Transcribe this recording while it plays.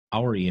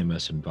Our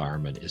EMS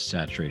environment is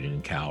saturated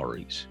in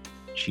calories,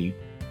 cheap,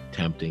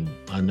 tempting,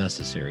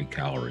 unnecessary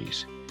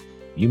calories.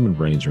 Human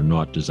brains are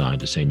not designed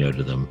to say no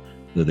to them,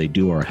 though they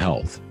do our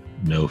health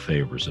no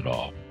favors at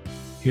all.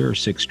 Here are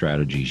 6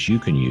 strategies you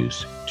can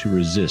use to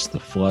resist the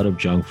flood of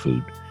junk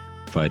food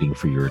fighting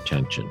for your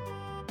attention.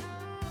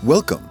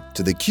 Welcome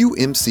to the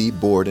QMC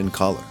Board and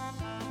Collar,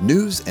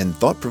 news and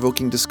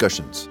thought-provoking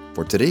discussions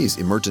for today's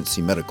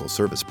emergency medical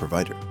service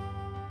provider.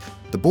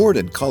 The Board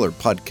and Collar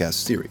podcast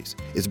series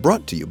is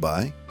brought to you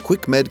by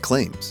QuickMed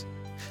Claims,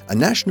 a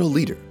national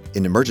leader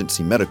in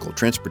emergency medical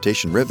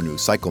transportation revenue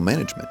cycle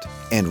management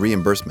and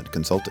reimbursement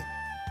consulting.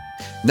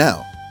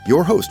 Now,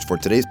 your host for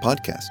today's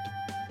podcast,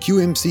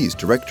 QMC's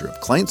Director of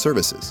Client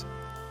Services,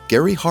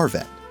 Gary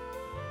Harvat.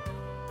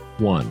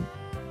 1.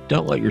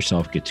 Don't let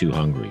yourself get too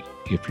hungry.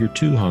 If you're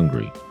too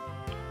hungry,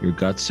 your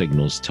gut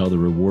signals tell the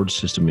reward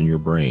system in your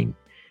brain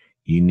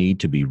you need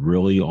to be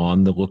really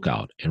on the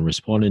lookout and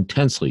respond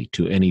intensely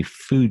to any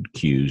food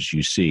cues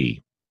you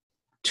see.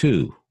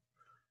 2.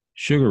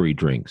 Sugary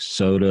drinks,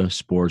 soda,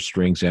 sports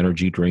drinks,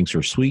 energy drinks,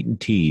 or sweetened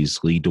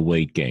teas lead to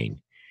weight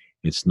gain.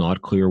 It's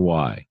not clear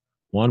why.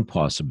 One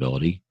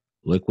possibility,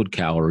 liquid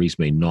calories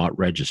may not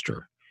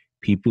register.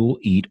 People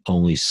eat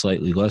only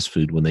slightly less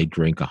food when they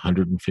drink a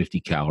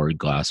 150-calorie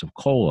glass of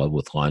cola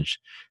with lunch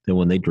than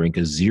when they drink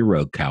a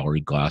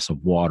 0-calorie glass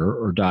of water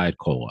or Diet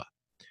Cola.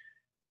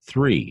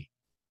 3.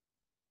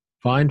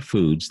 Find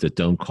foods that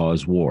don't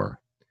cause war.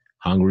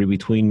 Hungry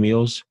between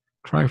meals?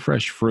 Try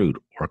fresh fruit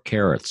or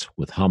carrots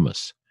with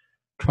hummus.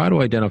 Try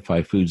to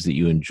identify foods that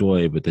you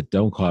enjoy but that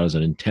don't cause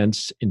an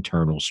intense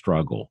internal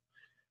struggle.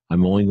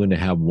 I'm only going to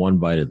have one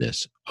bite of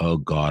this. Oh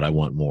God, I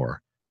want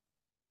more.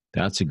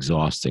 That's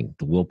exhausting.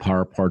 The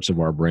willpower parts of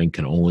our brain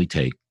can only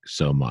take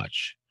so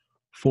much.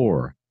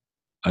 4.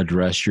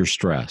 Address your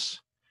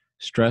stress.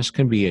 Stress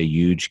can be a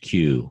huge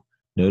cue.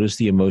 Notice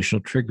the emotional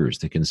triggers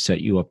that can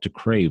set you up to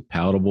crave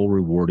palatable,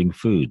 rewarding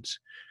foods.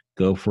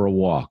 Go for a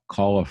walk,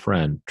 call a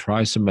friend,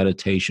 try some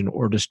meditation,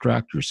 or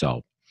distract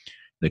yourself.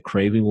 The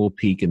craving will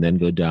peak and then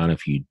go down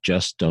if you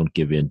just don't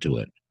give in to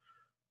it.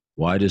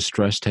 Why does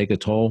stress take a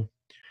toll?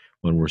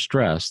 When we're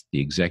stressed, the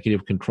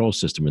executive control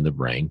system in the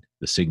brain,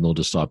 the signal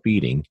to stop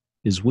eating,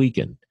 is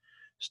weakened.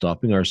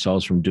 Stopping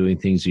ourselves from doing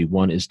things we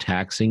want is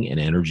taxing and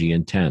energy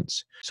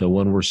intense. So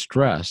when we're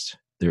stressed,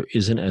 there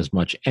isn't as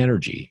much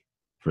energy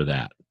for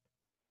that.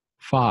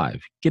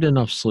 5. Get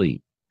enough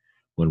sleep.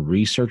 When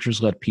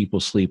researchers let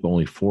people sleep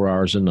only 4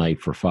 hours a night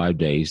for 5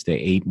 days, they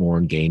ate more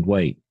and gained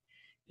weight.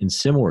 In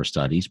similar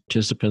studies,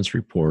 participants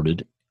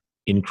reported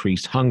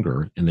increased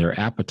hunger and their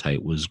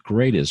appetite was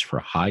greatest for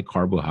high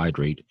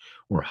carbohydrate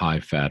or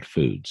high fat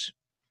foods.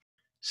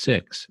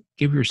 6.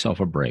 Give yourself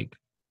a break.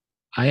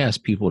 I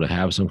ask people to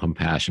have some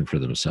compassion for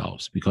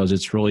themselves because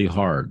it's really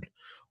hard.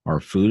 Our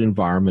food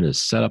environment is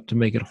set up to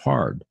make it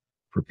hard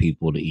for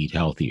people to eat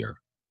healthier.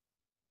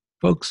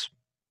 Folks,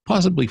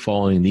 possibly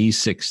following these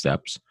 6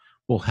 steps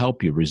will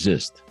help you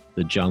resist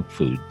the junk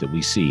food that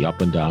we see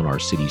up and down our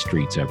city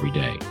streets every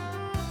day.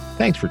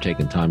 Thanks for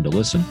taking time to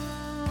listen.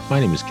 My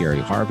name is Gary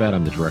Harvat.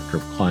 I'm the Director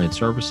of Client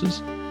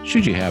Services.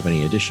 Should you have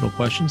any additional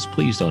questions,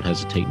 please don't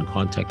hesitate and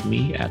contact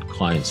me at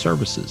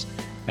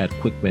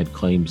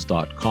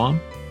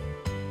clientservices@quickmedclaims.com.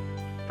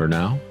 For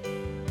now,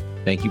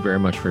 thank you very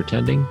much for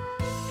attending.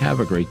 Have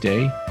a great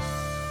day.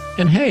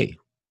 And hey,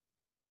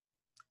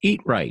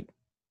 eat right.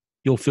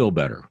 You'll feel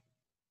better.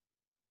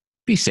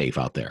 Be safe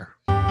out there.